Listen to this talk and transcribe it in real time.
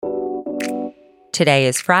Today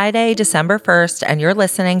is Friday, December 1st, and you're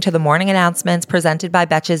listening to the Morning Announcements presented by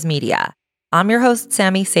Betches Media. I'm your host,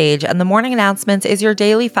 Sammy Sage, and the Morning Announcements is your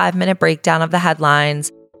daily 5-minute breakdown of the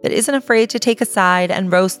headlines that isn't afraid to take a side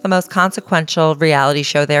and roast the most consequential reality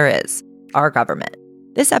show there is, our government.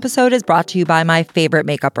 This episode is brought to you by my favorite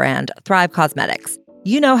makeup brand, Thrive Causemetics.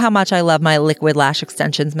 You know how much I love my Liquid Lash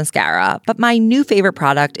Extensions mascara, but my new favorite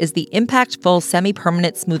product is the Impactful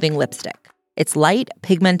Semi-Permanent Smoothing Lipstick. It's light,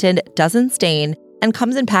 pigmented, doesn't stain, and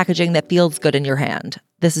comes in packaging that feels good in your hand.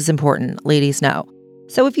 This is important, ladies know.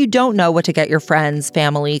 So if you don't know what to get your friends,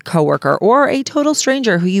 family, coworker, or a total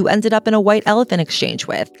stranger who you ended up in a white elephant exchange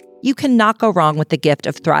with, you cannot go wrong with the gift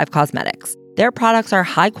of Thrive Causemetics. Their products are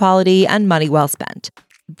high quality and money well spent.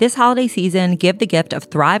 This holiday season, give the gift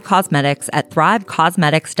of Thrive Causemetics at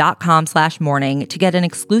thrivecausemetics.com/morning to get an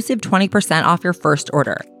exclusive 20% off your first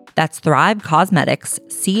order. That's Thrive Causemetics,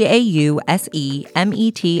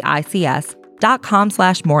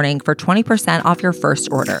 CAUSEMETICS.com/morning for 20% off your first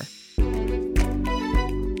order.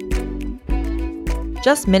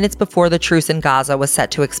 Just minutes before the truce in Gaza was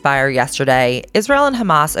set to expire yesterday, Israel and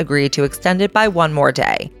Hamas agreed to extend it by one more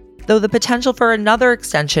day, though the potential for another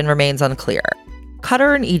extension remains unclear.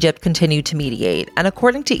 Qatar and Egypt continue to mediate, and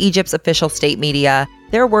according to Egypt's official state media,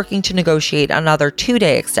 they're working to negotiate another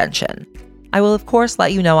 2-day extension. I will, of course,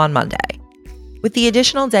 let you know on Monday. With the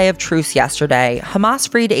additional day of truce yesterday, Hamas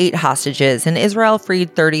freed 8 hostages and Israel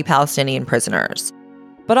freed 30 Palestinian prisoners.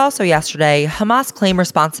 But also yesterday, Hamas claimed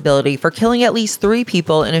responsibility for killing at least 3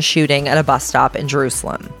 people in a shooting at a bus stop in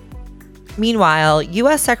Jerusalem. Meanwhile,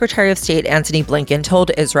 U.S. Secretary of State Antony Blinken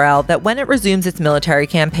told Israel that when it resumes its military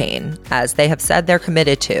campaign, as they have said they're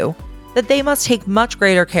committed to, that they must take much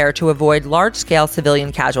greater care to avoid large-scale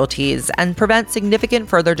civilian casualties and prevent significant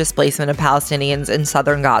further displacement of Palestinians in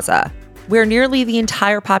southern Gaza, where nearly the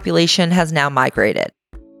entire population has now migrated.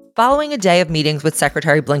 Following a day of meetings with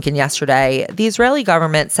Secretary Blinken yesterday, the Israeli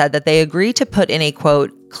government said that they agreed to put in a,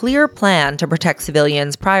 quote, clear plan to protect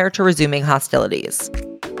civilians prior to resuming hostilities.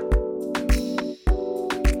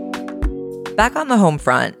 Back on the home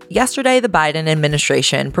front, yesterday the Biden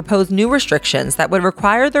administration proposed new restrictions that would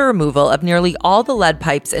require the removal of nearly all the lead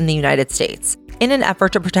pipes in the United States in an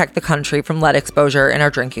effort to protect the country from lead exposure in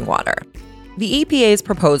our drinking water. The EPA's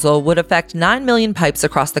proposal would affect 9 million pipes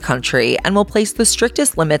across the country and will place the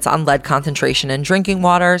strictest limits on lead concentration in drinking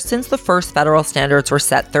water since the first federal standards were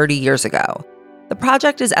set 30 years ago. The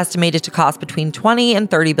project is estimated to cost between $20 and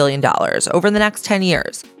 $30 billion over the next 10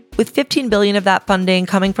 years, with $15 billion of that funding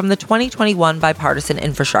coming from the 2021 Bipartisan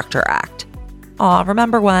Infrastructure Act. Aw,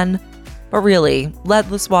 remember when? But really,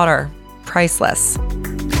 leadless water, priceless.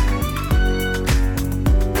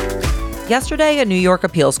 Yesterday, a New York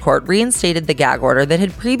appeals court reinstated the gag order that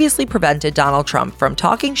had previously prevented Donald Trump from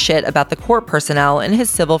talking shit about the court personnel in his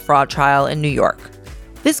civil fraud trial in New York.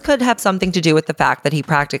 This could have something to do with the fact that he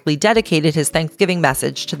practically dedicated his Thanksgiving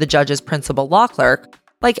message to the judge's principal law clerk,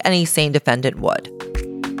 like any sane defendant would.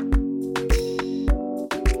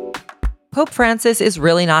 Pope Francis is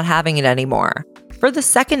really not having it anymore. For the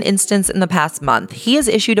second instance in the past month, he has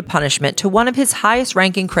issued a punishment to one of his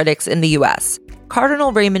highest-ranking critics in the U.S.,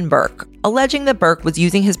 Cardinal Raymond Burke, alleging that Burke was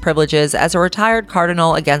using his privileges as a retired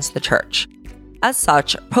cardinal against the church. As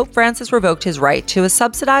such, Pope Francis revoked his right to a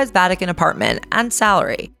subsidized Vatican apartment and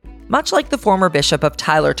salary, much like the former bishop of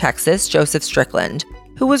Tyler, Texas, Joseph Strickland,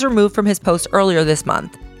 who was removed from his post earlier this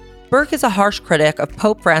month. Burke is a harsh critic of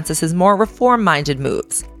Pope Francis's more reform-minded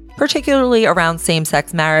moves, particularly around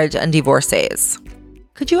same-sex marriage and divorcees.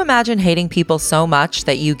 Could you imagine hating people so much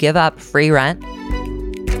that you give up free rent?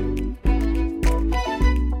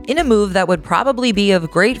 In a move that would probably be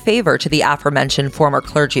of great favor to the aforementioned former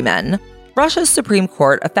clergymen, Russia's Supreme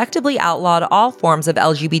Court effectively outlawed all forms of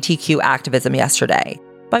LGBTQ activism yesterday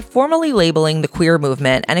by formally labeling the queer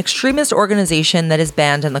movement an extremist organization that is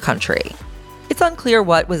banned in the country. It's unclear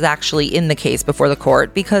what was actually in the case before the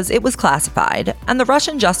court because it was classified, and the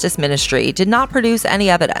Russian Justice Ministry did not produce any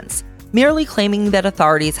evidence, merely claiming that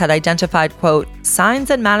authorities had identified, quote, signs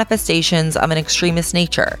and manifestations of an extremist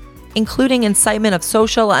nature, including incitement of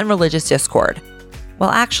social and religious discord.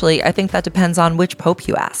 Well, actually, I think that depends on which pope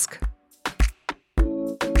you ask.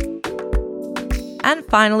 And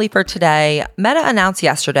finally for today, Meta announced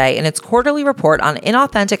yesterday in its quarterly report on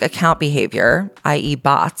inauthentic account behavior, i.e.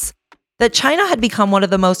 bots, that China had become one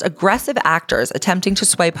of the most aggressive actors attempting to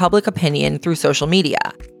sway public opinion through social media.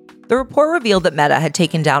 The report revealed that Meta had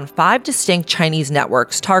taken down 5 distinct Chinese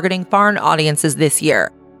networks targeting foreign audiences this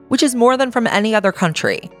year, which is more than from any other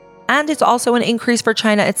country. And it's also an increase for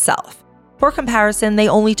China itself. For comparison, they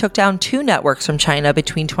only took down 2 networks from China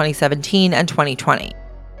between 2017 and 2020.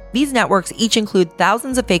 These networks each include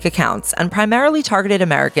thousands of fake accounts and primarily targeted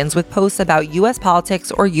Americans with posts about U.S.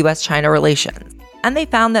 politics or U.S.-China relations. And they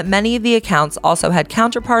found that many of the accounts also had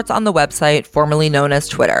counterparts on the website formerly known as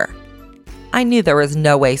Twitter. I knew there was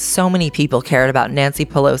no way so many people cared about Nancy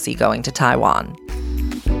Pelosi going to Taiwan.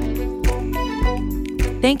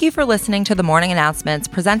 Thank you for listening to the morning announcements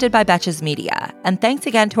presented by Betches Media, and thanks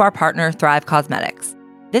again to our partner, Thrive Causemetics.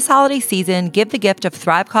 This holiday season, give the gift of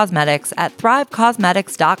Thrive Causemetics at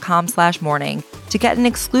thrivecausemetics.com/morning to get an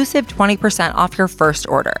exclusive 20% off your first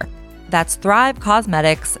order. That's Thrive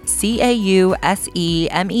Causemetics,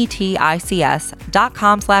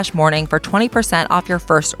 CAUSEMETICS.com/morning for 20% off your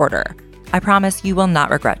first order. I promise you will not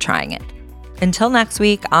regret trying it. Until next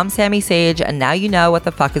week, I'm Sammy Sage, and now you know what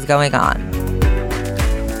the fuck is going on.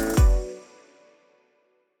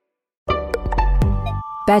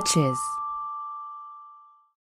 Betches.